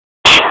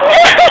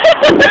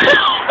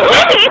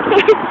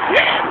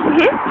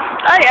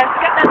here.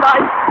 Get there,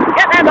 boys.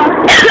 Get there, boys.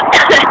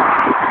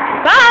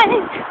 Bye.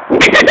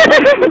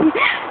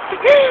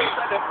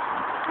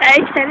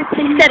 He said it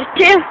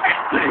too.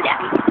 Yeah.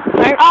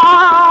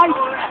 Bye.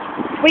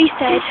 We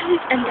said,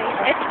 and they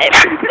said it.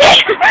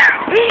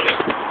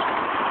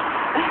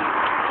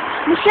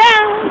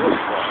 Michelle,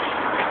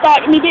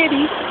 start me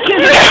baby.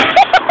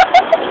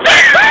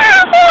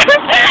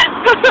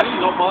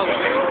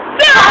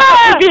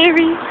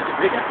 Baby.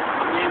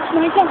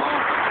 My God.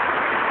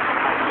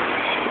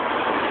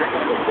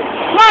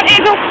 Come on,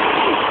 Angel.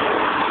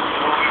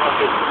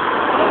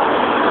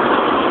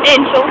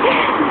 Angel.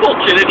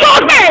 Bullshit.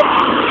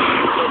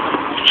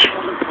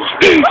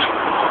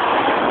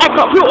 I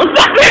got yours.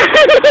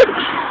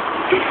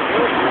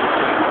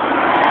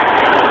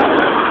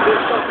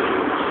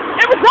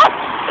 It was what?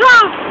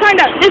 Find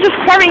out. This is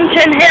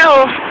Farrington Hill.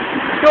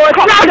 No, it's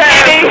not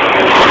there.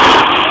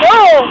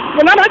 Oh,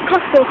 we're not at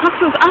Coxville.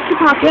 Coxville's after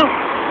Parkhill.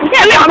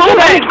 Yeah,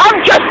 I'm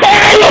just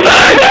saying.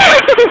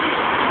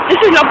 This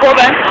is not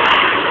Bobber.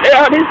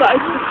 Yeah, it is, but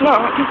it's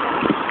not.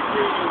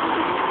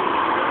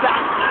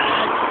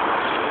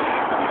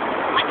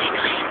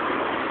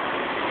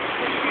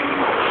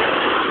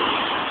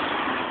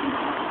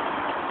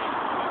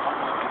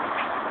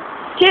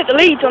 Get the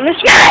leads on this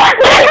one.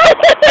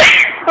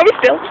 Are we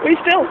still? Are we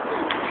still?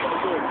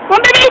 Come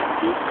on, baby!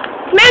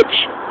 Mitch!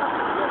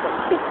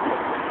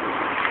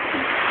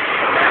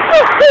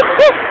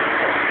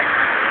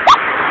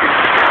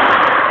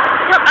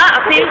 Not that, I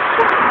think.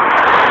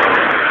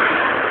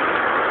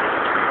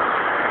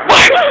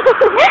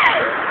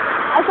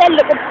 I said,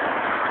 look at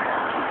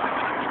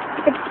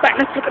the spine.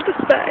 Let's look at the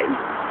spine.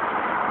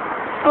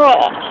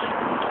 Oh.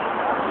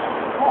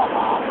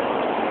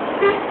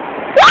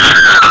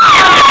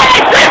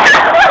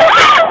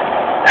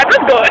 That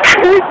was good.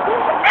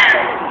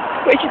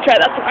 We should try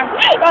that sometime.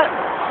 Right.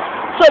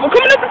 So we're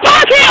coming up to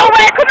Parkhill.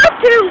 We're coming up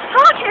to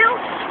Parkhill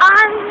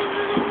and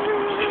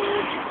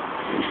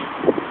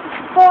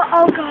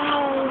oh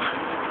god.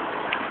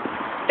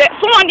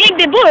 Someone in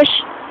the bush.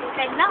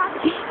 They're not.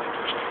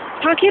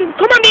 Parkhill.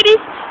 Come on,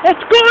 ladies.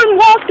 Let's go and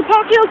walk to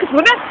Parkhill because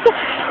we're not.